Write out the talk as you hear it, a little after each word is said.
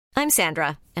I'm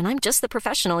Sandra, and I'm just the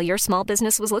professional your small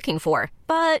business was looking for.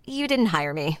 But you didn't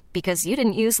hire me because you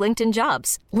didn't use LinkedIn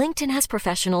Jobs. LinkedIn has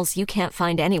professionals you can't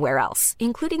find anywhere else,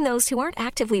 including those who aren't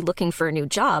actively looking for a new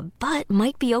job, but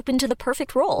might be open to the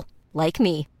perfect role, like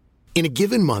me. In a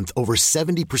given month, over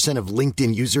 70% of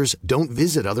LinkedIn users don't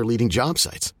visit other leading job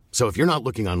sites. So if you're not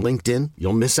looking on LinkedIn,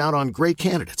 you'll miss out on great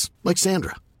candidates like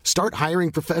Sandra. Start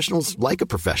hiring professionals like a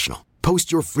professional.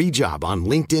 Post your free job on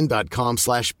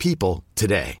linkedin.com/people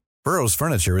today. Burrow's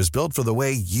furniture is built for the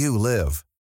way you live.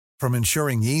 From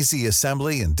ensuring easy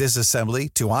assembly and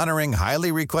disassembly to honoring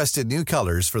highly requested new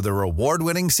colors for their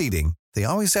award-winning seating, they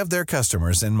always have their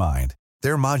customers in mind.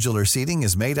 Their modular seating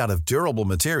is made out of durable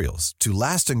materials to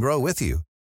last and grow with you.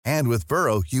 And with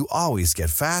Burrow, you always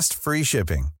get fast, free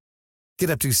shipping.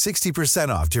 Get up to 60%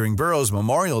 off during Burrow's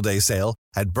Memorial Day sale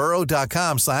at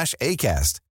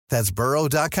burrow.com/ACAST. That's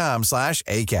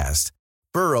burrow.com/ACAST.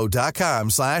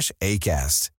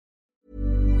 burrow.com/ACAST.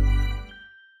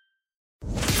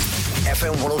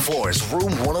 FM 104's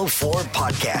Room 104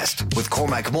 podcast with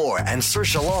Cormac Moore and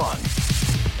Saoirse Long.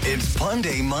 It's Pun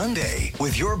Day Monday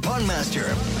with your pun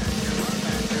master,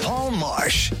 Paul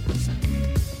Marsh.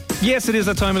 Yes, it is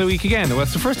that time of the week again. Well,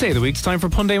 it's the first day of the week. It's time for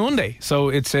Pun Day Monday. So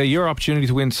it's your opportunity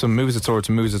to win some Movies at Swords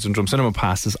and Movies at Drum Cinema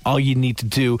passes. All you need to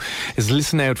do is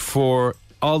listen out for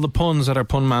all the puns that our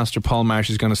pun master Paul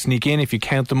Marsh is going to sneak in. If you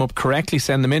count them up correctly,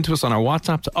 send them in to us on our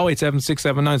WhatsApp to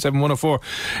 08767977104.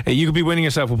 You could be winning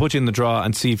yourself. We'll put you in the draw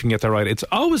and see if you can get that right. It's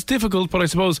always difficult, but I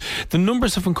suppose the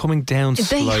numbers have been coming down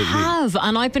slightly. They have,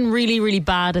 and I've been really, really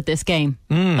bad at this game.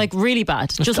 Like really bad.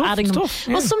 It's just tough, adding them. tough,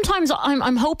 yeah. Well, sometimes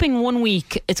I'm hoping one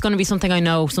week it's going to be something I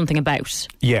know something about.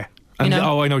 Yeah. And,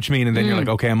 I know what you mean, and then you're like,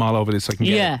 okay, I'm all over this, I can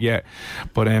get it. Yeah.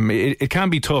 But it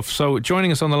can be tough. So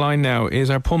joining us on the line now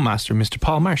is our pun master, Mr.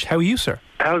 Paul Marsh. How are you, sir?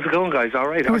 How's it going, guys? All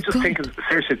right. I was just thinking,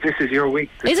 seriously, this is your week.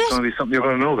 This is going to be something you're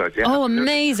going to know about. Yeah, oh,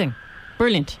 amazing.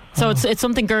 Brilliant. So it's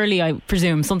something girly, I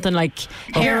presume. Something like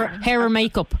hair or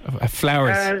makeup.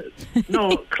 Flowers.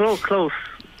 No, close.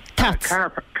 Cats.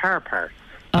 Car parts.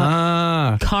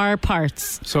 Car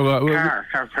parts. So car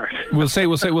parts. We'll say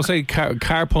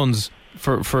car puns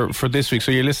for this week.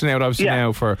 So you're listening out obviously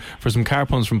now for some car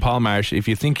puns from Paul Marsh. If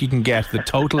you think you can get the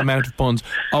total amount of puns,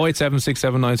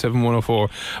 08767977104.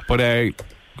 But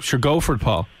sure, go for it,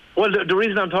 Paul. Well, the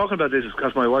reason I'm talking about this is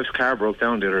because my wife's car broke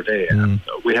down the other day, and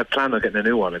we had planned on getting a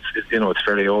new one. It's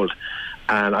fairly old,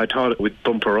 and I thought we'd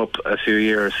bump her up a few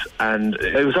years, and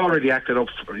it was already acted up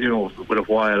for, with a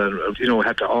while, and we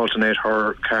had to alternate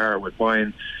her car with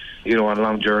mine, on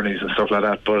long journeys and stuff like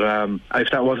that. But if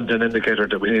that wasn't an indicator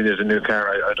that we needed a new car,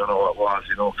 I don't know what was,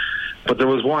 But there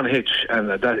was one hitch, and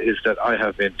that is that I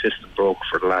have been piston broke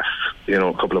for the last,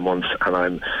 couple of months, and I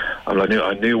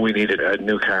knew we needed a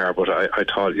new car, but I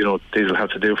thought, these will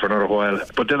have to do for another while.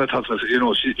 But then I thought,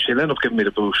 she'll end up giving me the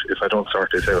boot if I don't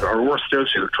sort this out, or worse still,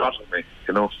 she'll throttle me.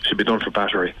 She'll be done for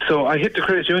battery. So I hit the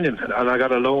credit union, and I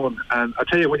got a loan. And I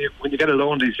tell you, when you get a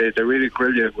loan these days, they really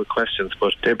grill you with questions,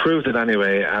 but they approved it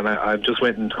anyway, and I'm just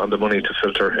waiting on the money to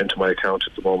filter into my account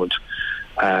at the moment.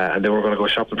 And then we're going to go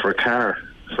shopping for a car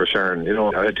for Sharon.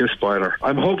 I do spoil her.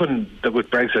 I'm hoping that with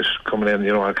Brexit coming in,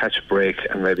 I'll catch a break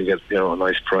and maybe get, a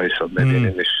nice price on maybe an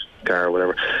English car or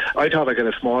whatever. I thought I'd get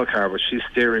a small car, but she's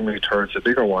steering me towards a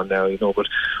bigger one now, but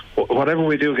whatever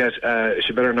we do get,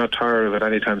 she better not tire of it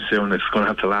anytime soon. It's going to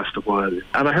have to last a while.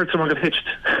 And I heard someone got hitched.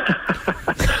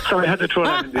 So I had to throw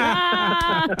that in there.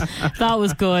 That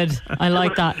was good. I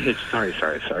like that. Sorry.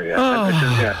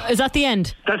 Yeah. Is that the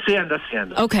end? That's the end.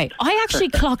 Okay. I actually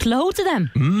clocked loads of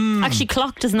them. Actually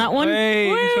clocked, isn't that one?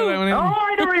 Hey,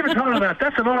 I never even thought of that.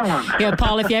 That's another one. Yeah,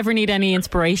 Paul, if you ever need any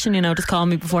inspiration, just call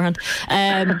me beforehand.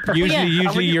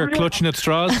 Usually you're clutching at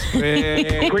straws.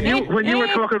 When you were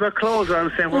talking about clothes, I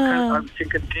was saying, I'm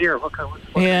thinking gear. What kind of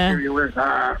gear you wearing?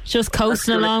 Just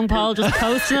coasting along, Paul. Just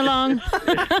coasting along.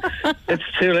 It's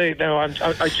too late now.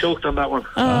 I choked on that one.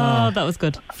 Oh, that was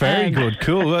good. Very good.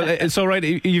 Cool. Well, it's all right.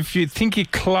 If you think you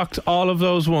clocked all of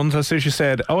those ones, as Saoirse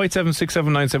said,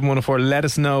 08767977104, let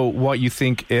us know what you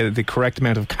think the correct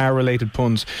amount of car-related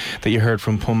puns that you heard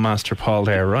from Pun Master Paul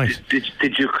there, right?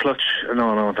 Did you clutch?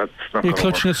 No, that's not. You're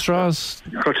clutching at straws.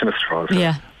 Clutching at straws.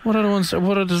 Yeah. What other ones?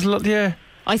 Yeah.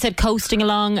 I said coasting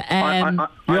along. You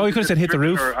could have said hit the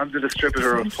roof. I'm the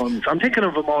distributor of puns. I'm thinking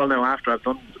of them all now after I've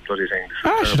done the bloody things.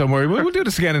 Don't worry. We'll do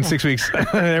this again in 6 weeks.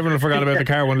 Everyone will forget about the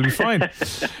car one. It'll be fine.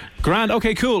 Grand.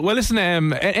 Okay, cool. Well, listen,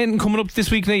 anything coming up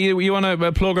this week, you want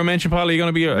to plug or mention, Paul? Are you going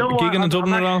to be gigging in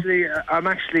Dublin at all? I'm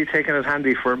actually taking it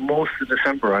handy for most of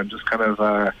December. I'm just kind of,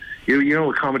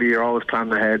 with comedy, you're always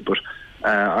planning ahead, but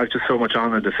I've just so much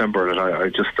on in December that I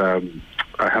just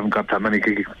I haven't got that many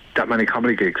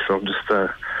comedy gigs, so I'm just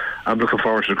I'm looking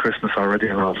forward to Christmas already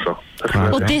and all. So that's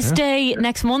Right. good. Well, this day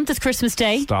next month is Christmas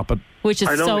Day, Stop it. which is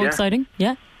I know, so yeah. exciting.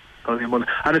 Yeah. Only a month.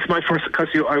 And it's my first, because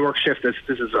I work shift, this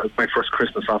is my first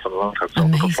Christmas off in a long time, so I'm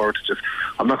looking Amazing. forward to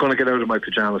I'm not going to get out of my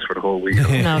pyjamas for the whole week.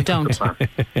 No, don't.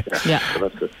 Yeah. So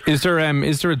that's it. Is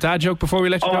there a dad joke before we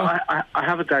let you Oh, go? I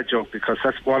have a dad joke, because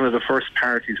that's one of the first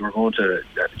parties we're going to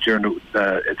during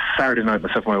it's Saturday night.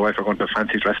 Myself and my wife are going to a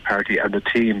fancy dress party, and the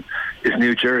team is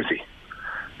New Jersey.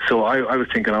 So I was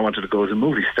thinking I wanted to go as a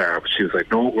movie star, but she was like,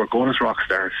 "No, we're going as rock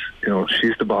stars. You know,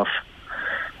 she's the boss."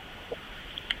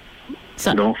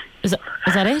 So, No. Is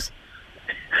that it?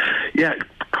 Yeah,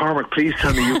 Cormac, please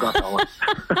tell me you got that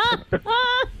one.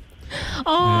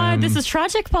 Oh, this is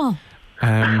tragic, Paul.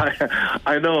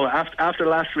 I know. After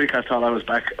last week, I thought I was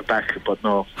back, but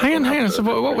no. Hang on. So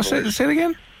what was it? Say it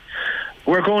again.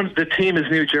 We're going. The team is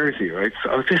New Jersey, right?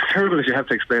 So it's terrible if you have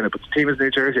to explain it, but the team is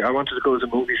New Jersey. I wanted to go as a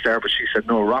movie star, but she said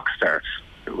no, rock stars.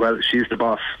 Well, she's the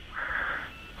boss.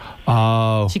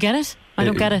 Oh. Did you get it? I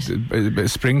don't get it. A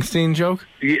Springsteen joke?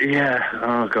 Yeah.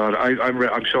 Oh God,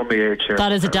 I'm showing my age here.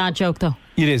 That is a dad joke, though.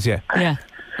 It is, yeah. Yeah.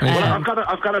 Well,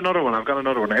 I've got another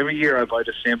one. Every year I buy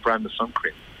the same brand of sun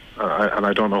cream, and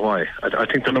I don't know why. I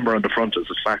think the number on the front is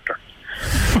a factor.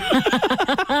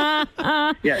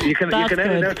 Yeah, you can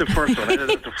edit out the first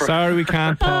one. Sorry, we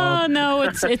can't, Paul. Oh no,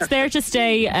 it's there to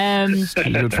stay.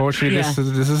 Unfortunately, Yeah.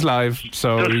 this is live,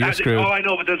 so you're screwed. Oh, I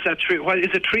know, but does that is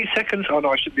it 3 seconds? Oh no,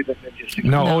 I should be the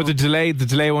No, No. the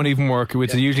delay won't even work.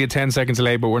 It's usually a 10-second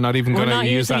delay, but we're not even We're going not to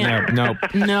use that using now.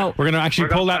 it. No, No. we're going to actually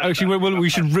pull that. Actually, we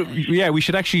should. We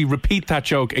should actually repeat that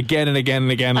joke again and again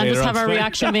and again And later just on. have our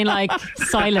reaction being like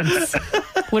silence,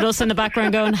 with us in the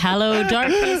background going, "Hello,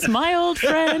 darkness, my old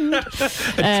friend."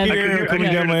 Tear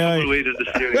coming down my eye.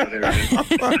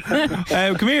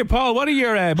 Come here, Paul. What are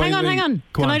your? Hang on.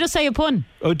 Go Can on. I just say a pun?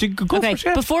 Oh, go Okay, for it.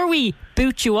 Yeah. before we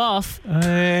boot you off.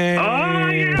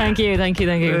 Thank you.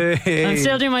 Hey. I'm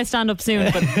still doing my stand-up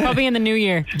soon, but probably in the new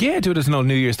year. Yeah, do it as an old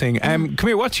New Year's thing. Come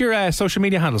here. What's your social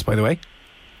media handles, by the way?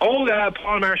 Oh,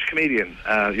 Paul Marsh Comedian.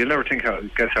 You'll never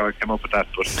guess how I came up with that,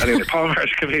 but anyway, Paul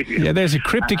Marsh Comedian. Yeah, there's a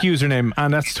cryptic username,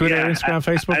 and that's Twitter, Instagram,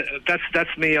 Facebook.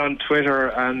 That's me on Twitter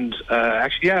and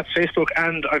Facebook,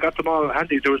 and I got them all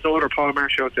handy. There was no other Paul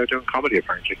Marsh out there doing comedy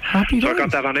apparently. Happy So I days.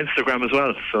 got that on Instagram as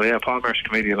well. So yeah, Paul Marsh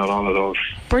Comedian on all of those.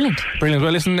 Brilliant. Brilliant.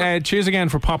 Well, listen, cheers again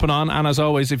for popping on. And as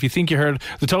always, if you think you heard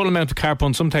the total amount of car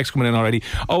puns, some text coming in already,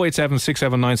 087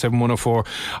 679 104.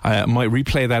 I might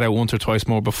replay that out once or twice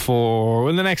more before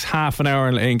in the next half an hour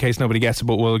in case nobody gets it,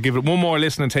 but we'll give it one more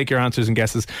listen and take your answers and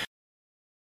guesses.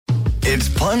 It's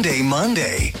Pun Day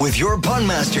Monday with your pun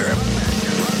master,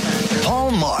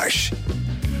 Paul Marsh.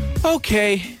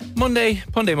 Okay, Pun Day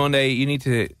Monday. You need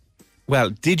to,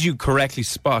 did you correctly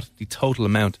spot the total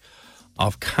amount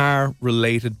of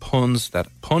car-related puns that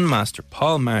pun master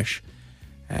Paul Marsh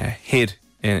hid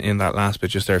in that last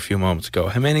bit just there a few moments ago?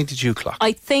 How many did you clock?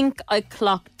 I think I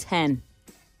clocked 10.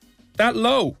 That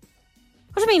low?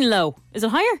 What do you mean low? Is it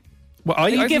higher? Well,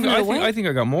 you giving it away? I think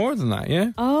I got more than that,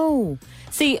 yeah. Oh.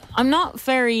 See, I'm not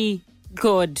very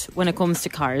good when it comes to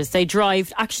cars. They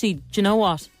drive... Actually, do you know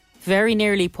what? Very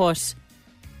nearly put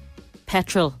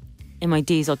petrol in my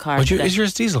diesel car. Oh, today. is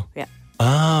yours diesel? Yeah.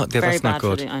 Ah, yeah, Very that's bad not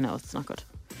good. I know, it's not good.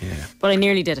 Yeah. But I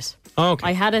nearly did it. Oh, okay.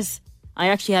 I had it... I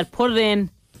actually had put it in,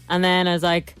 and then I was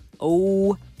like,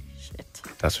 oh, shit.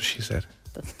 That's what she said.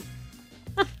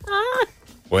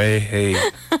 Way hey.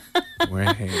 We've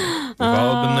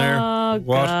all been there.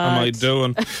 What am I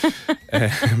doing?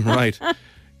 Right.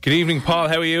 Good evening, Paul.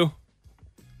 How are you?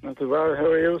 Not too bad. How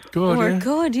are you? Good. We're yeah.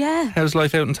 good, yeah. How's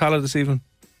life out in Tala this evening?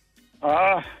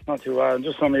 Not too bad. I'm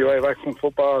just on my way back from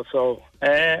football, so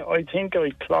I think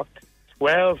I clocked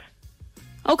 12.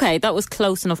 Okay, that was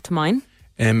close enough to mine.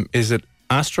 Is it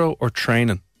Astro or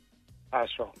training?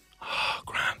 Astro. Oh,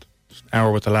 grand. Just an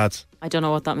hour with the lads. I don't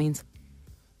know what that means.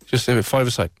 Just 5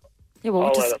 aside. Yeah,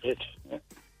 well, Well, a pitch. Yeah.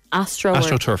 Astro.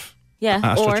 Astro or, turf. yeah,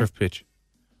 Astro or turf pitch.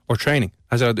 Or training.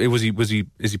 Is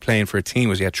he playing for a team?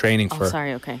 Was he at training oh, for?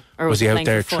 sorry, okay. Or Was he out playing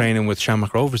there for fun? training with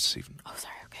Shamrock Rovers this evening? Oh,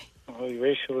 sorry, okay. I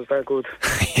wish it was that good.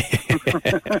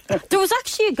 There was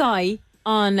actually a guy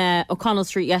on O'Connell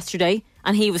Street yesterday,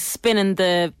 and he was spinning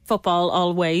the football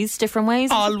all ways, different ways.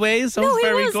 Always. No, he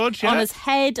very was. good. Yeah. On his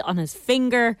head, on his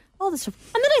finger, all this stuff.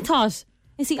 And then I thought,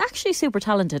 is he actually super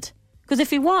talented? Because if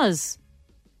he was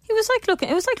like looking.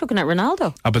 It was like looking at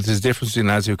Ronaldo. But there's a difference between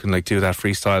lads who can do that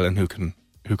freestyle and who can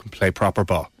play proper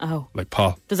ball. Oh, Like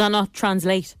Paul. does that not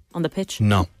translate on the pitch?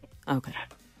 No. Okay.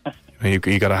 You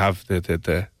got to have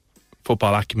the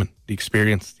football acumen, the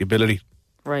experience, the ability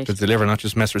Right. to deliver, not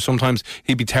just mess with. Sometimes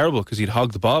he'd be terrible because he'd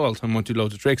hog the ball all the time, want to do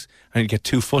loads of tricks, and he'd get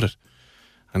 2-footed.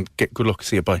 and get good luck,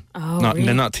 see you, bye. Oh, They're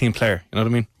really? not a team player, you know what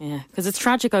I mean? Yeah, because it's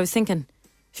tragic. I was thinking,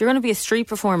 if you're going to be a street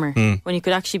performer when you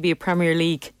could actually be a Premier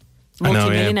League I know,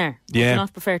 multi-millionaire, yeah. would you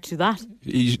not prefer to do that?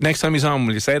 Next time he's on,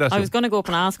 will you say that? I was going to go up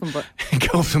and ask him, but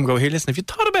Go up to him and go, here, listen, have you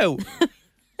thought about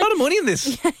a lot of money in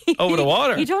this over the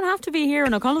water? you don't have to be here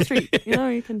on O'Connell Street. You know,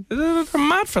 you can. They're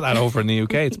mad for that over in the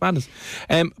UK. It's madness.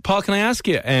 Paul, can I ask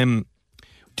you,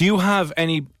 do you have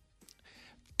any...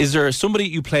 Is there somebody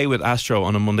you play with, Astro,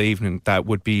 on a Monday evening that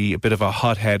would be a bit of a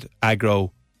hothead,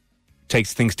 aggro,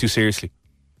 takes things too seriously?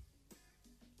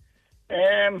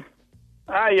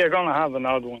 You're going to have an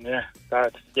odd one, yeah.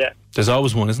 There's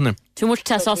always one, isn't there? Too much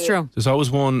testosterone. There's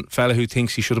always one fella who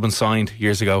thinks he should have been signed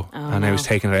years ago, and now he's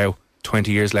taking it out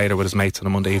 20 years later with his mates on a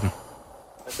Monday evening.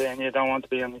 Then you don't want to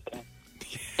be on the team.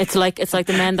 It's like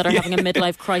the men that are having a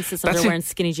midlife crisis and That's they're it. wearing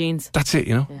skinny jeans. That's it,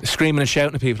 you know, screaming and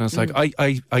shouting at people. And it's like,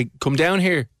 I come down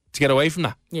here to get away from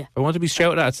that. Yeah. If I want to be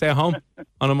shouted at, I'd stay at home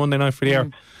on a Monday night for the hour.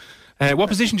 What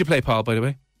position do you play, Paul, by the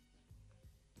way?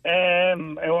 Out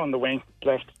on the wing,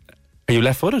 left. Are you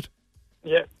left-footed?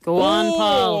 Yeah. Go on,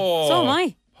 Paul. So am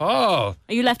I. Paul.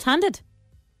 Are you left-handed?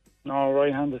 No,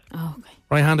 right-handed. Oh, okay.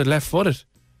 Right-handed, left-footed.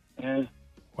 Yeah.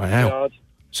 Wow.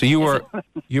 So you were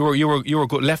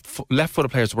good.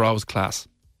 Left-footed players were always class.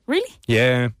 Really?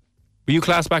 Yeah. Were you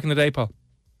class back in the day, Paul?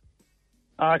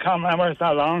 I can't remember. It's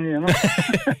that long, you know.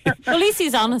 Well, at least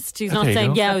he's honest. He's not There you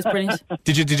saying, go. yeah, I was brilliant.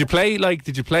 Did you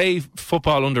play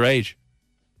football underage?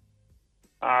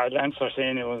 Leinster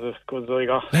Senior was as good as I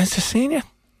got. Leinster Senior?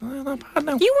 Not bad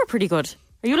now. You were pretty good.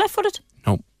 Are you left-footed?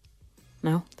 No.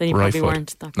 No? Then you Right probably foot.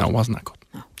 weren't that good. No, it wasn't that good.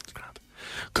 No. It's grand.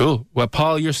 Cool. Well,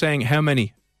 Paul, you're saying how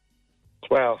many?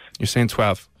 12. You're saying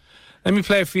 12. Let me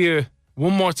play it for you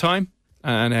one more time,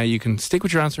 and you can stick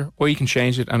with your answer, or you can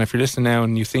change it. And if you're listening now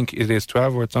and you think it is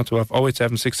 12 or it's not 12,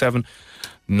 08767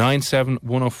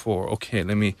 97104. Okay,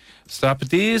 let me stop at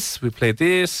this. We play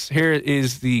this. Here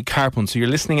is the car pun. So you're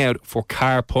listening out for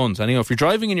car puns. And you know, if you're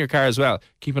driving in your car as well,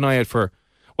 keep an eye out for,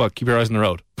 well, keep your eyes on the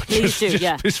road. Please do,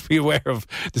 yeah. Just be aware of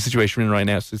the situation we're in right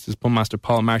now. So this is Pun Master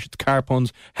Paul Marsh. It's car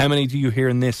puns. How many do you hear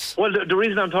in this? Well, the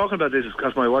reason I'm talking about this is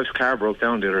because my wife's car broke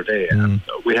down the other day, and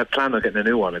we had planned on getting a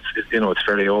new one. It's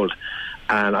fairly old,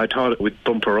 and I thought we'd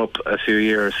bump her up a few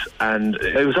years, and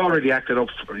it was already acted up,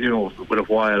 with a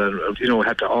while, and we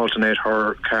had to alternate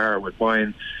her car with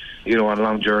mine, on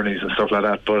long journeys and stuff like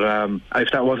that. But if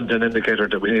that wasn't an indicator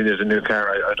that we needed a new car,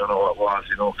 I don't know what was,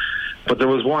 But there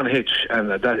was one hitch,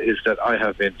 and that is that I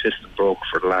have been piston broke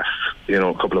for the last,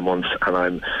 couple of months,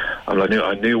 and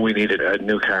I knew we needed a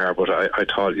new car, but I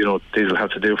thought, these will have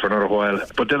to do for another while.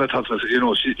 But then I thought,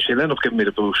 she'll end up giving me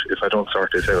the boot if I don't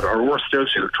sort this out, or worse still,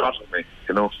 she'll throttle me.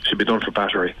 She'll be done for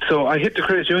battery. So I hit the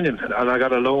credit union, and I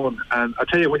got a loan. And I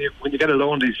tell you, when you get a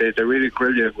loan these days, they really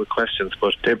grill you with questions,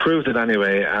 but they approved it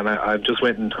anyway, and I'm just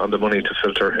waiting on the money to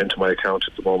filter into my account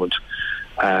at the moment.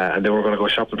 And then we're going to go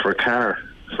shopping for a car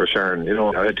for Sharon.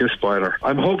 I do spoil her.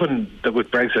 I'm hoping that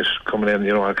with Brexit coming in,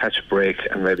 I'll catch a break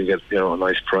and maybe get, a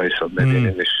nice price on maybe an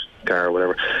English car or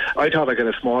whatever. I thought I'd get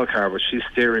a small car, but she's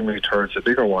steering me towards a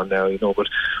bigger one now, but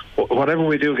whatever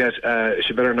we do get,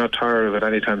 she better not tire of it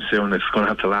anytime soon. It's going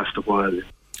to have to last a while.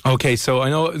 Okay, so I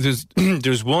know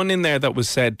there's one in there that was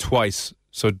said twice.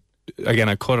 So again,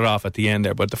 I cut it off at the end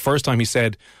there, but the first time he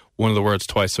said one of the words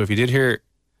twice. So if you did hear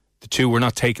the two, we're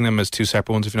not taking them as two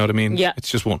separate ones, if you know what I mean. Yeah. It's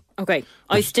just one. Okay.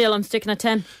 I'm sticking at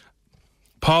 10.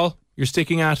 Paul, you're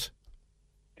sticking at?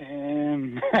 I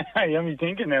am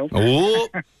thinking now. Oh.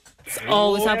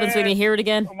 Always happens when you hear it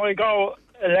again. I might go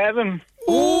 11.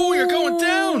 Oh, you're going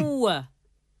down. Ooh.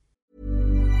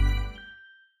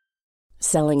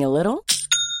 Selling a little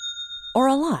or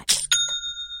a lot?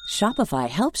 Shopify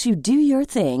helps you do your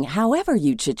thing however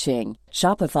you cha-ching.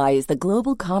 Shopify is the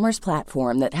global commerce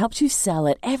platform that helps you sell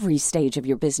at every stage of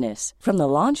your business. From the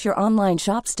launch your online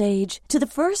shop stage to the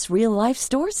first real-life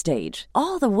store stage,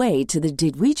 all the way to the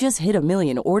did we just hit a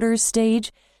million orders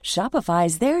stage. Shopify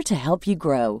is there to help you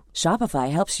grow. Shopify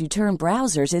helps you turn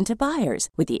browsers into buyers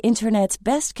with the internet's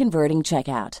best converting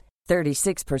checkout.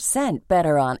 36%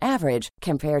 better on average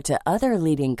compared to other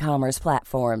leading commerce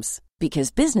platforms.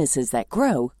 Because businesses that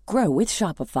grow, grow with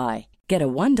Shopify. Get a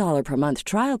 $1 per month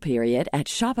trial period at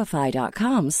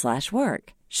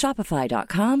shopify.com/work.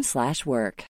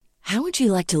 Shopify.com/work. How would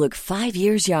you like to look 5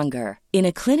 years younger? In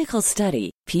a clinical study,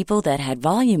 people that had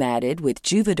volume added with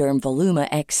Juvederm Voluma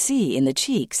XC in the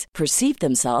cheeks perceived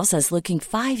themselves as looking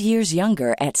 5 years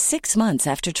younger at 6 months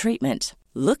after treatment.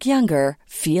 Look younger,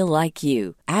 feel like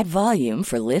you. Add volume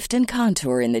for lift and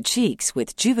contour in the cheeks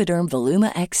with Juvederm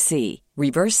Voluma XC.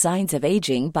 Reverse signs of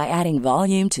aging by adding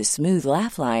volume to smooth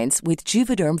laugh lines with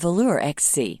Juvederm Volure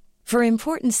XC. For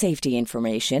important safety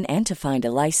information and to find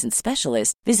a licensed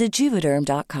specialist, visit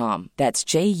Juvederm.com. That's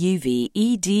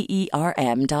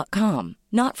JUVEDERM.com.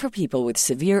 Not for people with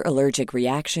severe allergic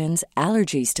reactions,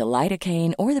 allergies to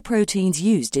lidocaine, or the proteins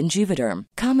used in Juvederm.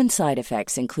 Common side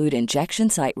effects include injection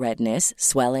site redness,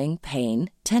 swelling,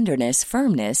 pain, tenderness,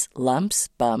 firmness, lumps,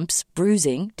 bumps,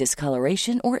 bruising,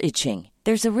 discoloration, or itching.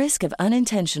 There's a risk of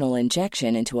unintentional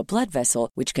injection into a blood vessel,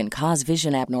 which can cause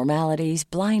vision abnormalities,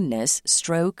 blindness,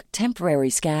 stroke, temporary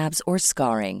scabs, or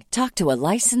scarring. Talk to a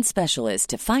licensed specialist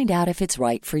to find out if it's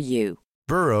right for you.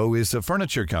 Burrow is a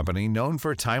furniture company known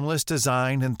for timeless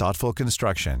design and thoughtful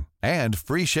construction, and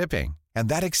free shipping, and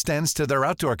that extends to their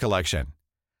outdoor collection.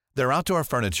 Their outdoor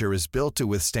furniture is built to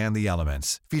withstand the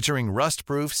elements, featuring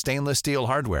rust-proof stainless steel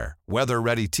hardware,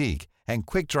 weather-ready teak, and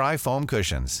quick-dry foam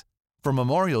cushions. For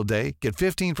Memorial Day, get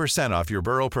 15% off your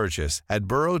Burrow purchase at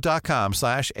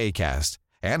burrow.com/ACAST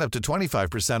and up to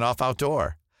 25% off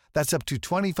outdoor. That's up to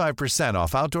 25%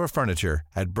 off outdoor furniture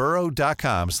at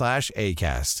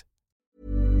burrow.com/ACAST.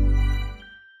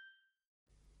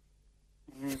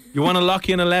 You want to lock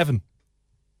in 11?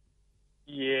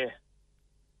 Yeah.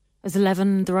 Is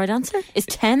 11 the right answer? Is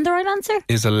 10 the right answer?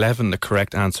 Is 11 the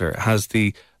correct answer? Has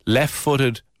the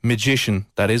left-footed magician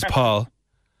that is Paul,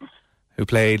 who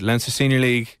played Leinster Senior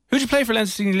League. Who'd you play for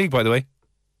Leinster Senior League, by the way?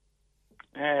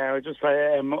 I just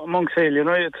play Monkshill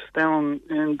United down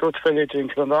in Dutch Village in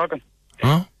Clondalkin.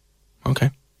 Oh, okay.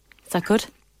 Is that good?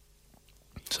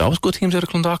 It's always good teams out of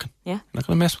Clondalkin. Yeah. I'm not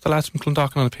going to mess with the lads from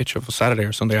Clondalkin on the pitch of a Saturday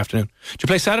or Sunday afternoon. Do you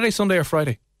play Saturday, Sunday or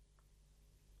Friday?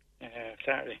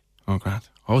 Saturday. Oh, grand.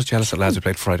 Always jealous of lads who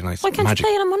played Friday nights. Why can't Magic.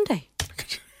 you play it on Monday?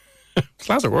 These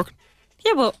lads are working.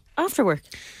 Yeah, but after work. Do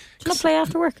you not play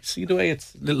after work? See the way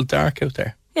it's a little dark out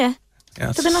there. Yeah.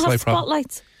 Yeah, Do they not have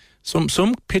spotlights?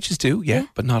 Some pitches do, yeah,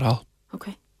 but not all.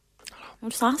 Okay. I'm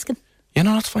just asking. Yeah,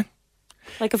 no, that's fine.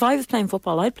 Like if I was playing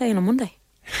football, I'd play on a Monday.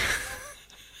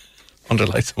 Under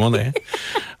lights on Monday, eh?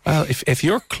 Well, if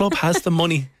your club has the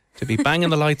money to be banging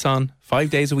the lights on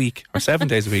 5 days a week or 7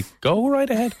 days a week, go right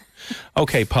ahead.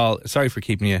 Okay, Paul, sorry for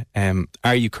keeping you.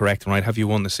 Are you correct? Right, have you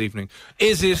won this evening?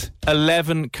 Is it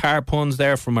 11 car puns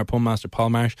there from our pun master, Paul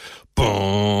Marsh?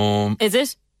 Boom. Is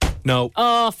it? No.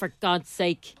 Oh, for God's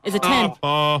sake. Is it 10?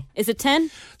 Is it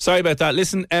 10? Sorry about that.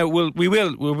 Listen, we'll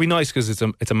be nice because it's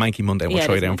a manky Monday. We'll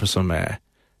try down for some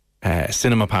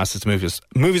cinema passes to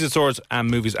movies at Swords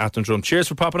and movies at Dundrum. Cheers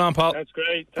for popping on, Paul. That's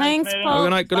great. Thanks, Paul. Good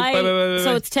night. Good luck. Bye.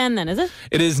 So it's 10 then, is it?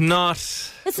 It is not.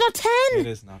 It's not 10? It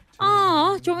is not.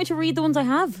 Oh, do you want me to read the ones I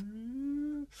have?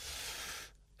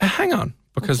 Hang on,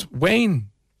 because Wayne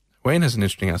has an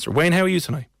interesting answer. Wayne, how are you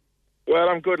tonight? Well,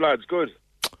 I'm good, lads. Good.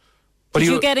 Did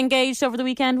you get engaged over the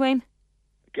weekend, Wayne?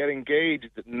 Get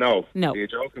engaged? No. No. Are you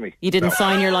joking me? You didn't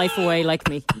sign your life away like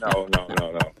me. No.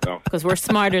 Because we're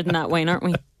smarter than that, Wayne, aren't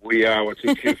we? We are. We're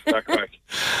too cute for that crack.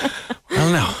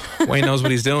 Well, no. Wayne knows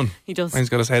what he's doing. He does. Wayne's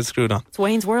got his head screwed on. It's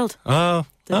Wayne's world. Oh,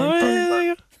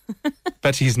 yeah.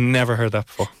 Bet he's never heard that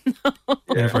before.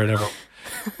 Never, ever.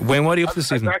 Wayne, what are you up to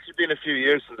this evening? It's actually been a few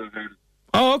years since I've done it.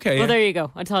 Oh, okay. Well, there you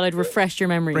go. I thought I'd refresh your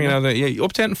memory. Bring it out there. Yeah, you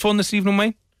up to anything fun this evening,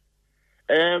 Wayne?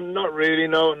 Not really,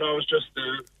 no. I was just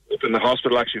up in the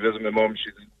hospital actually visiting my mum.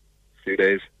 She's in a few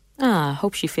days. I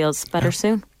hope she feels better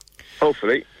soon.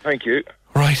 Hopefully. Thank you.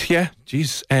 Right, yeah.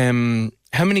 Jeez.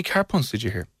 How many car puns did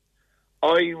you hear?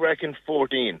 I reckon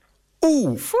 14.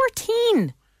 Ooh.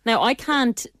 14? Now, I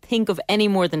can't think of any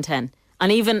more than 10.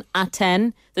 And even at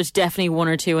 10, there's definitely one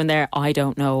or two in there. I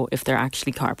don't know if they're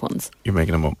actually car puns. You're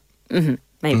making them up? Mm-hmm.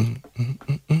 Maybe.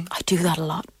 I do that a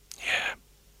lot. Yeah.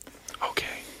 Okay.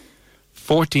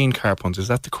 14 car puns. Is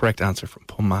that the correct answer from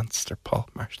Pun Master Paul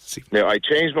Marsh this evening? Now, I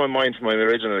changed my mind from my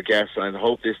original guess, and I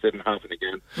hope this didn't happen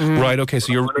again. Right, okay,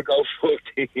 so I'm going to go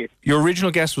 14. Your original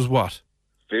guess was what?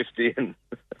 15.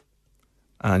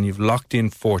 And you've locked in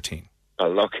 14.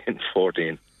 I'll lock in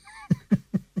 14.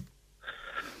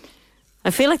 I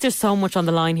feel like there's so much on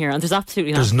the line here, and there's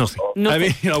absolutely There's nothing.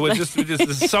 Nothing. I mean,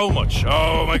 there's so much.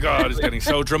 Oh my God, it's getting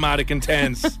so dramatic and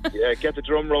tense. Yeah, get the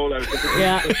drum roll out.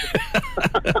 Yeah.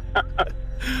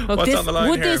 What's on the line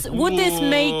would here? Would this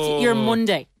make your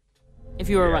Monday? If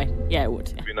you were right, yeah, it would.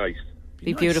 It'd be nice.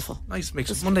 Be beautiful. Nice mix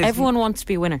of Mondays. Everyone wants to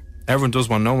be a winner. Everyone does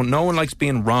want. No one likes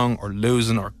being wrong or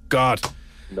losing or God.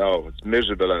 No, it's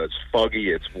miserable and it's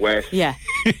foggy. It's wet. Yeah,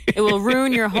 it will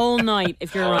ruin your whole night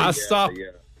if you're right. Stop.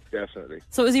 Yeah, definitely.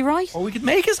 So is he right? Or we could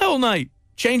make his whole night,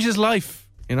 change his life.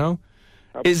 You know,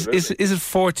 is it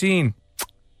 14?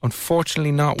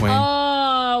 Unfortunately, not, Wayne.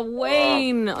 Oh,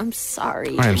 Wayne, I'm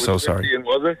sorry. I am so sorry. 15,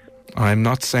 was it? I'm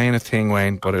not saying a thing,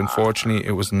 Wayne, but unfortunately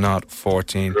it was not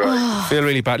 14. Feel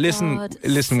really bad. Listen, God's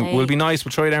we'll be nice.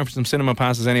 We'll try you down for some cinema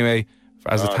passes anyway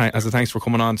as a thanks for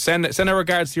coming on. Send our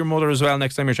regards to your mother as well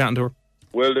next time you're chatting to her.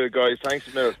 Will do, guys. Thanks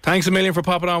a million. Thanks a million for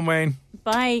popping on, Wayne.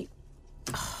 Bye.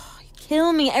 Oh, you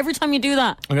kill me every time you do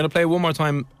that. I'm going to play one more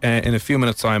time in a few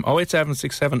minutes' time.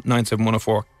 08767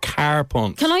 97104. Car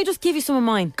puns. Can I just give you some of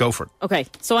mine? Go for it. Okay,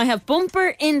 so I have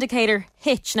bumper, indicator,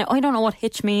 hitch. Now, I don't know what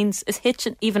hitch means. Is hitch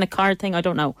even a card thing? I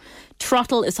don't know.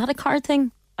 Throttle, is that a card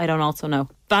thing? I don't also know.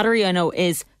 Battery, I know,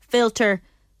 is. Filter,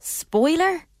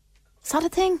 spoiler? Is that a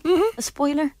thing? Mm-hmm. A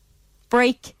spoiler?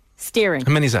 Brake, steering.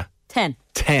 How many is that? 10.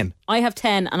 10. I have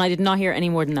 10 and I did not hear any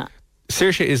more than that.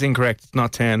 Saoirse is incorrect. It's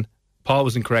not 10. Paul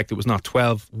was incorrect. It was not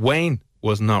 12. Wayne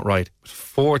was not right. It was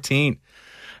 14.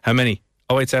 How many?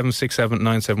 08767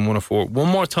 97104. One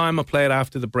more time. I'll play it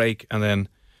after the break and then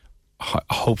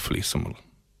hopefully someone will.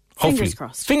 Fingers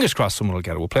crossed. Fingers crossed someone will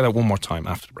get it. We'll play that one more time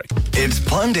after the break. It's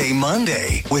Pun Day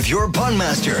Monday with your pun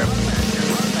master,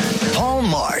 Paul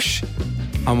Marsh.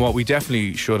 And what we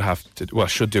definitely should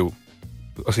do.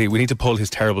 See, we need to pull his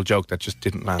terrible joke that just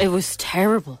didn't land. It was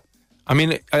terrible. I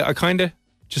mean, I kind of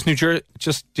just New Jersey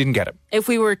just didn't get it. If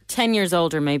we were 10 years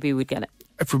older, maybe we'd get it.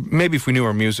 If we knew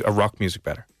our rock music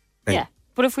better. Maybe. Yeah,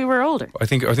 but if we were older, I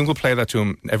think we'll play that to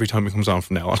him every time he comes on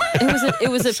from now on. It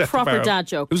was a proper dad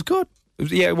joke. It was good.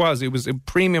 It was a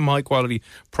premium, high quality,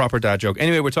 proper dad joke.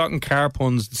 Anyway, we're talking car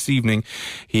puns this evening.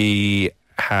 He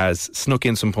has snuck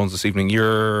in some puns this evening.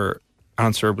 Your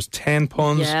answer was 10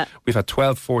 puns. Yeah. We've had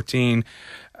 12, 14.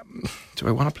 Do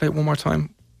I want to play it one more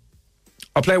time?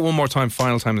 I'll play it one more time,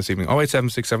 final time this evening.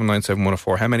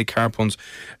 08767971004. How many car puns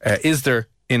is there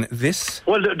in this?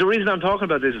 Well, the reason I'm talking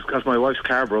about this is because my wife's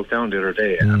car broke down the other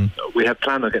day. And we had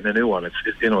planned on getting a new one.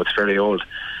 It's fairly old.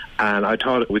 And I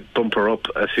thought we'd bump her up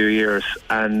a few years.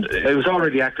 And it was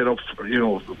already acted up for,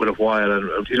 with a while.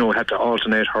 And, we had to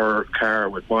alternate her car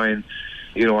with mine,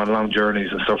 on long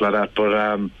journeys and stuff like that. But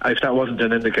if that wasn't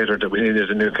an indicator that we needed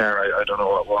a new car, I don't know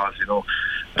what was,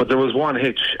 But there was one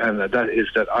hitch, and that is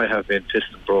that I have been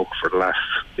piston broke for the last,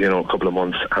 couple of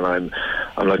months, and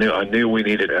I knew we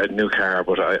needed a new car,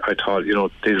 but I thought,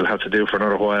 these will have to do for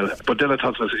another while. But then I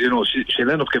thought, she'll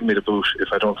end up giving me the boot if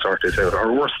I don't sort this out,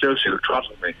 or worse still, she'll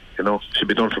throttle me. She'll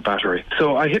be done for battery.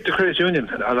 So I hit the credit union,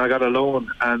 and I got a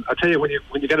loan. And I tell you, when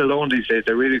you get a loan these days,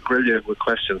 they really grill you with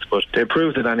questions, but they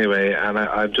approved it anyway, and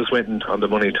I'm just waiting on the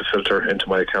money to filter into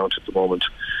my account at the moment.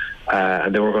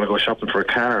 And then we're going to go shopping for a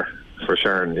car for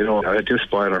Sharon. I do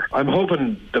spoiler. I'm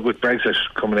hoping that with Brexit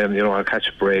coming in, I'll catch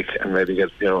a break and maybe get,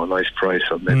 a nice price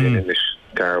on maybe an English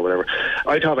car or whatever.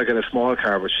 I thought I'd get a small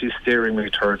car, but she's steering me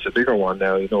towards a bigger one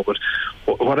now, but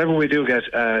whatever we do get,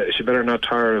 she better not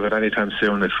tire of it anytime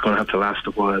soon. It's going to have to last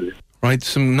a while. Right,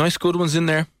 some nice good ones in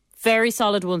there. Very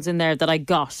solid ones in there that I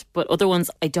got, but other ones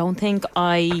I don't think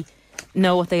I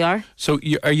know what they are. So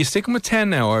are you sticking with 10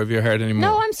 now, or have you heard any more?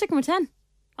 No, I'm sticking with 10.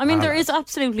 I mean, there is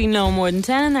absolutely no more than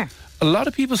 10 in there. A lot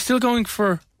of people still going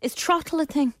for... Is throttle a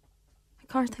thing? A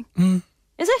car thing?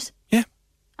 Is it? Yeah.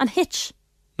 And hitch?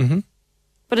 Mm-hmm.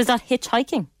 But is that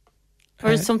hitchhiking? Or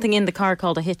is something in the car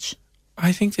called a hitch?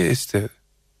 I think it's you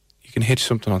can hitch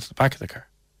something onto the back of the car.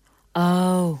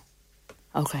 Oh.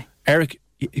 Okay. Eric,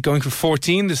 you're going for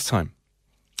 14 this time.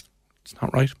 It's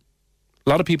not right. A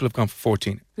lot of people have gone for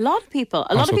 14. A lot of people.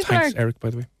 Thanks, Eric,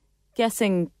 by the way.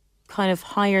 Guessing kind of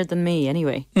higher than me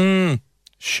anyway.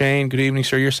 Shane, good evening,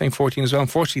 sir. You're saying 14 as well.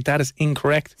 Unfortunately, that is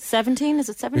incorrect. 17? Is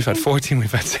it 17? We've had 14,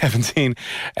 we've had 17.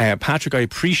 Patrick, I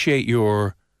appreciate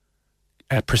your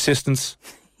persistence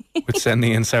with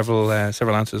sending in several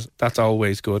answers. That's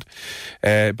always good.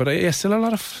 But still a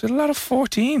lot of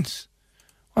 14s.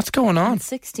 What's going on? And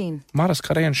 16. Maras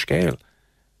Carean scale.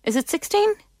 Is it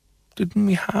 16? Didn't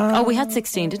we have... Oh, we had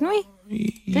 16, didn't we?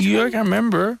 I can't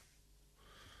remember.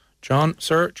 John,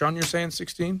 you're saying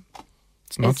 16?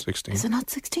 It's not 16. Is it not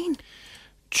 16?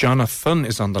 Jonathan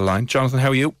is on the line. Jonathan, how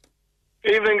are you?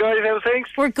 Evening, guys. How's things?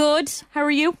 We're good. How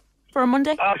are you for a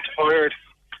Monday? I'm tired.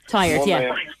 Tired, Monday,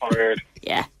 yeah. I'm tired.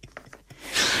 Yeah.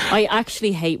 I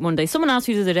actually hate Monday. Someone asked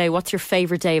me the other day, what's your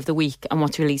favourite day of the week and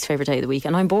what's your least favourite day of the week?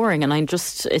 And I'm boring and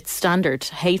it's standard.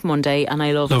 Hate Monday and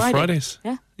I love Fridays.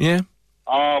 Yeah. Yeah.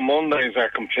 Oh, Mondays are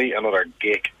complete another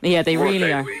gig. Yeah, they Worst really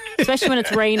day are. of the week. Especially when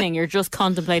it's raining, you're just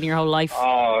contemplating your whole life.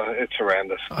 Oh, it's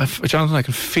horrendous. Jonathan, I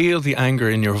can feel the anger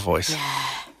in your voice.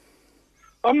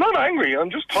 I'm not angry,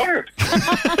 I'm just tired.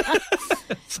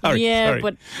 Sorry.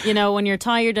 But when you're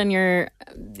tired and you're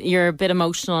a bit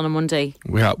emotional on a Monday.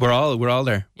 We're all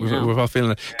there. We're all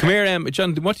feeling it. Come here,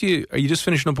 John. Are you just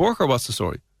finishing up work or what's the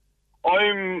story?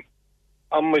 I'm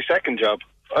on my second job,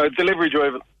 delivery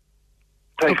driving.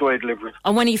 Takeaway delivery.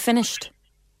 And when are you finished?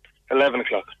 11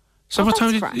 o'clock. So what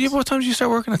time did you start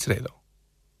working at today, though?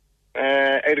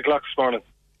 8 o'clock this morning.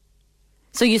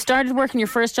 So you started working your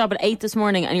first job at 8 this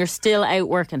morning and you're still out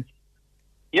working?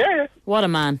 Yeah. What a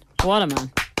man. What a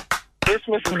man.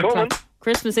 Christmas is coming.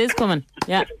 Christmas is coming,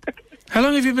 yeah. How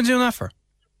long have you been doing that for?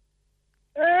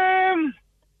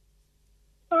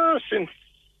 Since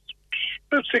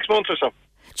about 6 months or so.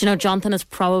 Do you know, Jonathan is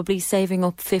probably saving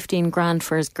up 15 grand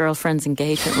for his girlfriend's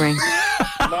engagement ring.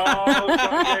 No,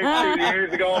 it was 2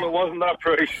 years ago and it wasn't that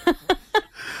price.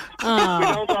 We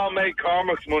don't all make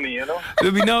Cormac's money, you know.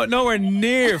 There'll be nowhere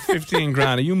near 15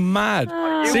 grand. Are you mad?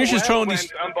 Saoirse's throwing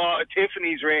these. And bought a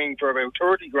Tiffany's ring for about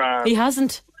 30 grand. He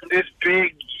hasn't. This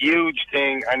big, huge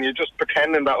thing, and you're just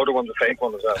pretending that other one's a fake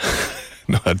one as well.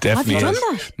 No, it definitely Have you is.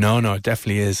 done that? No, it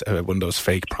definitely is one of those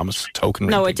fake promise token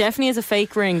ring No, it things. definitely is a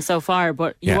fake ring so far,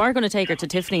 but you Yeah. are going to take her to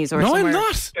Tiffany's or No, somewhere. I'm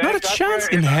not. Not a That's chance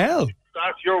right. in hell.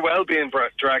 That's your well-being,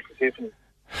 dragged to Tiffany.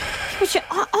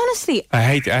 But honestly, I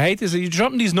hate this. You're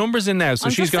dropping these numbers in now, so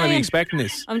I'm she's just going to be saying- expecting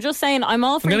this. I'm just saying, I'm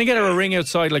all for... I'm going to get her a ring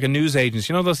outside like a newsagent.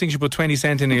 You know those things you put 20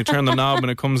 cent in and you turn the knob and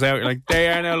it comes out. You're like,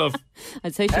 there you are now, love.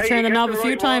 I'd say she'd Hey, turn you the get knob the a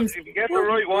few right times. one. If you get the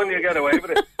right one, you get away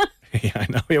with it. Yeah, I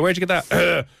know. Yeah, where'd you get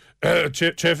that?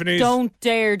 Tiffany's. Don't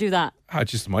dare do that. I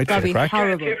just might That'd try be to crack.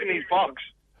 horrible. Tiffany's box.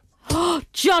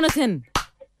 Jonathan!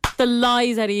 The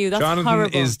lies out of you. That's Jonathan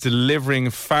horrible. is delivering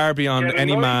far beyond Get a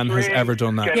any nice man has ring, ever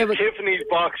done that. Get Yeah, a but- Tiffany's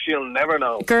box, you'll never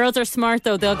know. Girls are smart,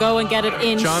 though. They'll go and get it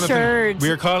insured. Jonathan, we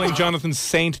are calling Jonathan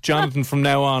Saint Jonathan from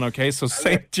now on, okay? So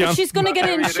Saint Jonathan. She's going to get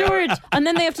it insured, and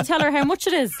then they have to tell her how much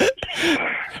it is.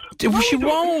 She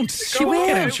won't. She will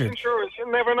get insured. Insurance,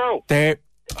 you'll never know. There.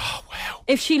 Oh, wow.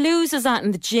 If she loses that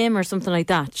in the gym or something like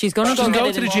that, she's going to She go doesn't get go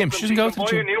it to the in- gym. She doesn't go to the Buy a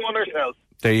gym. new one herself.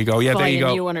 There you go. Yeah, Buy there you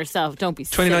a new go. one herself. Don't be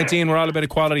silly. 2019, we're all about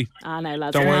equality. Ah, no,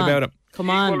 lads. Don't come worry on. about it. Come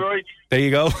All on. right. There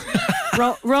you go.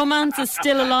 Romance is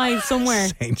still alive somewhere.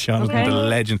 Saint Jonathan, Okay. the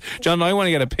legend. John, I want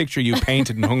to get a picture of you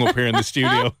painted and hung up here in the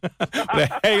studio.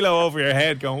 The halo over your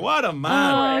head going, what a man.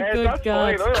 Oh, Yeah, good that's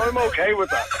God. fine. I'm okay with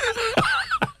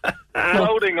that.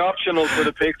 Loading optional for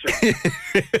the picture.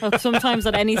 Look, sometimes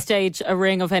at any stage, a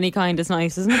ring of any kind is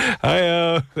nice, isn't it?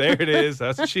 Hi-oh, there it is.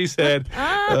 That's what she said.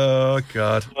 Oh,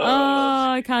 God. Oh,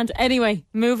 I can't. Anyway,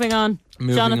 moving on.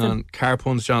 Moving Jonathan. on. Car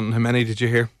puns, Jonathan. How many did you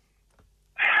hear?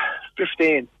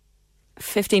 15.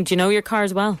 15. Do you know your car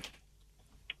as well?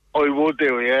 I would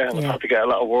do, yeah. I've Yeah. had to get a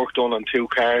lot of work done on 2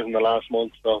 cars in the last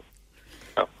month, so.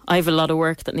 I have a lot of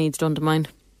work that needs done to mine.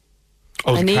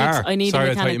 Oh, the I need- car. I need a Sorry, I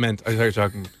thought mechanic. you meant. I thought you were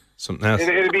talking something else.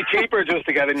 It'd be cheaper just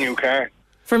to get a new car,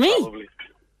 For me? probably.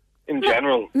 In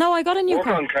general. No, I got a new Work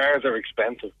car. on cars are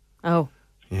expensive. Oh.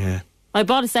 Yeah. I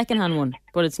bought a second-hand one,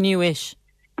 but it's newish.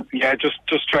 Yeah, just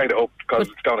trade it up because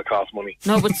it's going to cost money.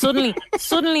 No, but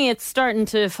suddenly it's starting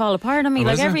to fall apart on me. Oh,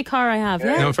 like is it? every car I have,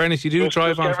 yeah. No, in fairness, you do Just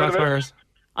drive on get rid flat of it. tires.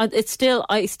 It's still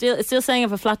saying I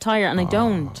have a flat tire, and I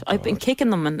don't. I've been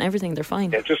kicking them and everything. They're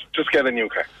fine. Yeah, just get a new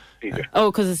car. Easier.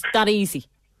 Oh, because it's that easy.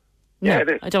 No, Yeah, it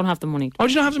is. I don't have the money. Oh,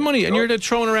 do you not have the money? And you're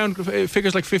throwing around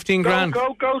figures like 15 grand.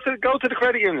 Go to the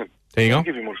credit union. There you go. They'll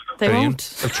give you money. They There you won't.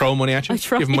 go. They'll throw money at you. I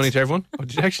tried. Give money to everyone. Oh,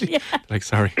 did you actually? Yeah. Like,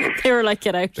 sorry. They were like,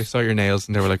 get out. They saw your nails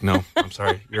and they were like, no, I'm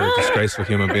sorry. You're a disgraceful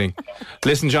human being.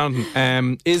 Listen,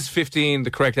 Jonathan, is 15 the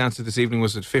correct answer this evening?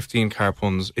 Was it 15 car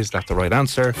puns? Is that the right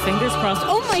answer? Fingers crossed.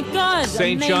 Oh my God!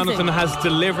 St. amazing. Jonathan has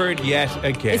delivered yet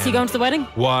again. Is he going to the wedding?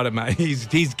 What a man.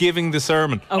 He's giving the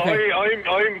sermon. Okay.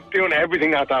 I'm doing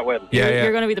everything at that wedding. Yeah, yeah.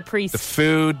 You're going to be the priest. The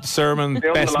food, sermon,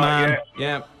 The best underline, man.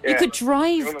 Yeah. You could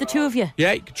drive, the two of you.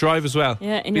 Yeah, you could drive as well.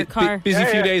 Yeah, in your car. Busy Yeah,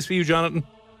 few yeah. days for you, Jonathan.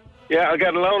 Yeah, I'll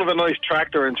get a loan of a nice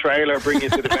tractor and trailer, bring you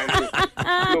to the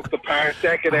benches, look the park,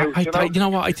 deck it out. You know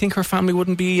what? I think her family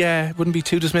wouldn't be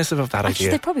too dismissive of that Actually,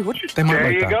 idea. they probably wouldn't. They might There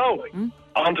like you that. go.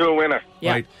 On to a winner.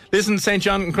 Yeah. Right. Listen, St.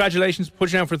 John, congratulations.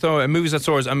 Put you down for Movies at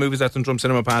Soars and Movies at Drum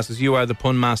Cinema Passes. You are the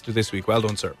pun master this week. Well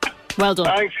done, sir. Well done.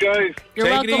 Thanks, guys. You're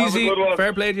Take welcome. it easy. Have a good one.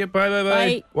 Fair play to you. Bye, bye, bye.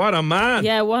 Bye. What a man.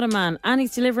 Yeah, what a man. And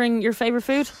he's delivering your favourite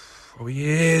food? Oh, he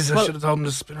is. I Well, should have told him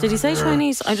to spin Did he say around.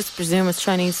 Chinese? I just presume it's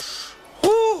Chinese. Woo.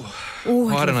 Oh,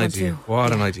 I What an love that idea. too.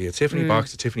 What an idea. Tiffany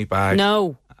box, a Tiffany bag.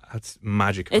 No, That's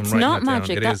magic. it's I'm writing not that down.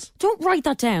 magic. It That- is. Don't write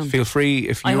that down. Feel free,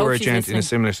 if I you hope were a she's gent in a listening.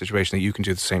 similar situation, that you can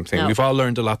do the same thing. No. We've all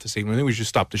learned a lot this evening. I think we should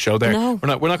stop the show there. No. We're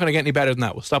not going to get any better than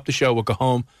that. We'll stop the show. We'll go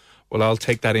home. We'll all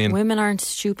take that in. Women aren't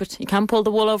stupid. You can't pull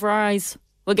the wool over our eyes.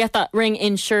 We'll get that ring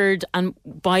insured, and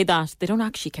by that, they don't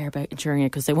actually care about insuring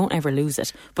it because they won't ever lose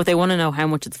it. But they want to know how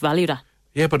much it's valued at.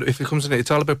 Yeah, but if it comes in,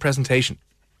 it's all about presentation.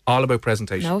 All about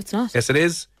presentation. No, it's not. Yes, it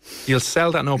is. You'll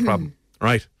sell that, no problem.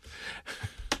 Right.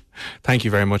 Thank you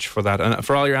very much for that. And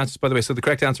for all your answers, by the way. So the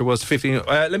correct answer was 15.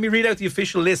 Let me read out the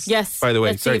official list. Yes. By the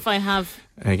way. Let's see if I have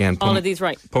Again, all of these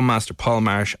right. Pun Master Paul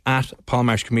Marsh at Paul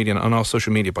Marsh Comedian on all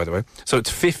social media, by the way. So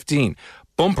it's 15.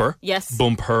 Bumper. Yes.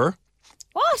 Bumper.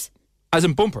 What? As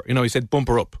in bumper. You know, you said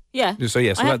bumper up. Yeah. So,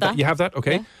 yeah. So I have that. you have that,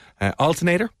 okay.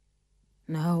 Alternator.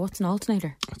 No, what's an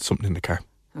alternator? It's something in the car.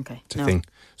 Okay. It's a thing.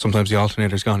 Sometimes the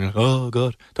alternator's gone. You're like, oh,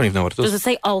 God. Don't even know what it does. Does it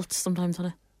say alt sometimes on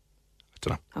it? I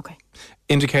don't know. Okay.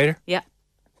 Indicator. Yeah.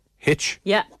 Hitch.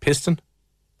 Yeah. Piston.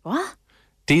 What?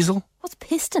 Diesel. What's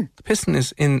piston? The piston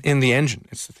is in the engine.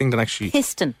 It's the thing that actually...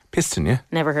 Piston? Piston, yeah.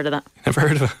 Never heard of that. Never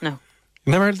heard of it? No.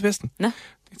 You never heard of the piston? No.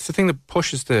 It's the thing that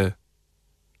pushes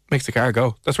makes the car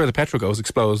go. That's where the petrol goes,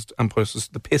 explodes, and pushes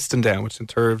the piston down, which in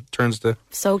turns the...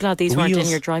 So glad these weren't in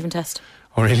wheels. your driving test.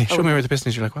 Oh, really? Show me where the piston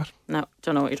is. You're like, what? No,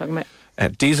 don't know what you're talking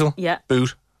about. Diesel. Yeah.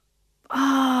 Boot.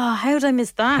 Oh, how did I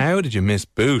miss that? How did you miss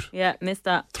boot? Yeah, missed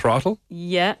that. Throttle.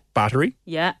 Yeah. Battery.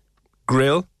 Yeah.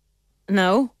 Grill.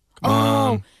 No. Come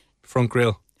on. Front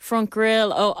grill. Front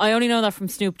grill. Oh, I only know that from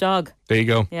Snoop Dogg. There you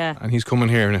go. Yeah. And he's coming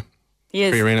here He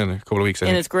is. for in a couple of weeks.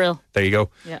 In his grill. There you go.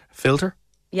 Yeah. Filter.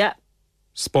 Yeah.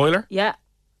 Spoiler. Yeah.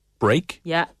 Brake.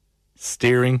 Yeah.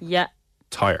 Steering. Yeah.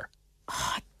 Tyre.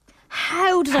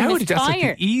 How did I miss That's like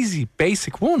tyre? the easy,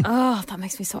 basic one. Oh, that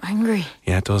makes me so angry.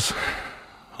 Yeah, it does.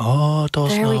 Oh, it does.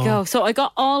 There we go. So I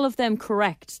got all of them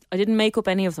correct. I didn't make up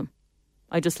any of them.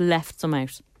 I just left some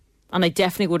out. And I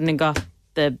definitely wouldn't have got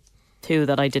the 2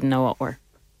 that I didn't know what were.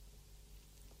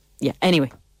 Yeah,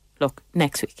 anyway. Look,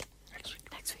 next week.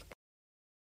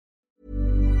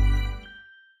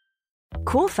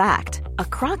 Cool fact, a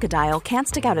crocodile can't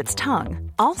stick out its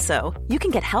tongue. Also, you can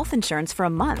get health insurance for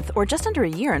a month or just under a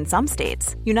year in some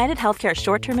states. United Healthcare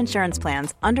short-term insurance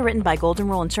plans, underwritten by Golden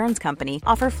Rule Insurance Company,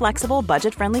 offer flexible,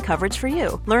 budget-friendly coverage for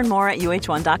you. Learn more at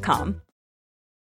uh1.com.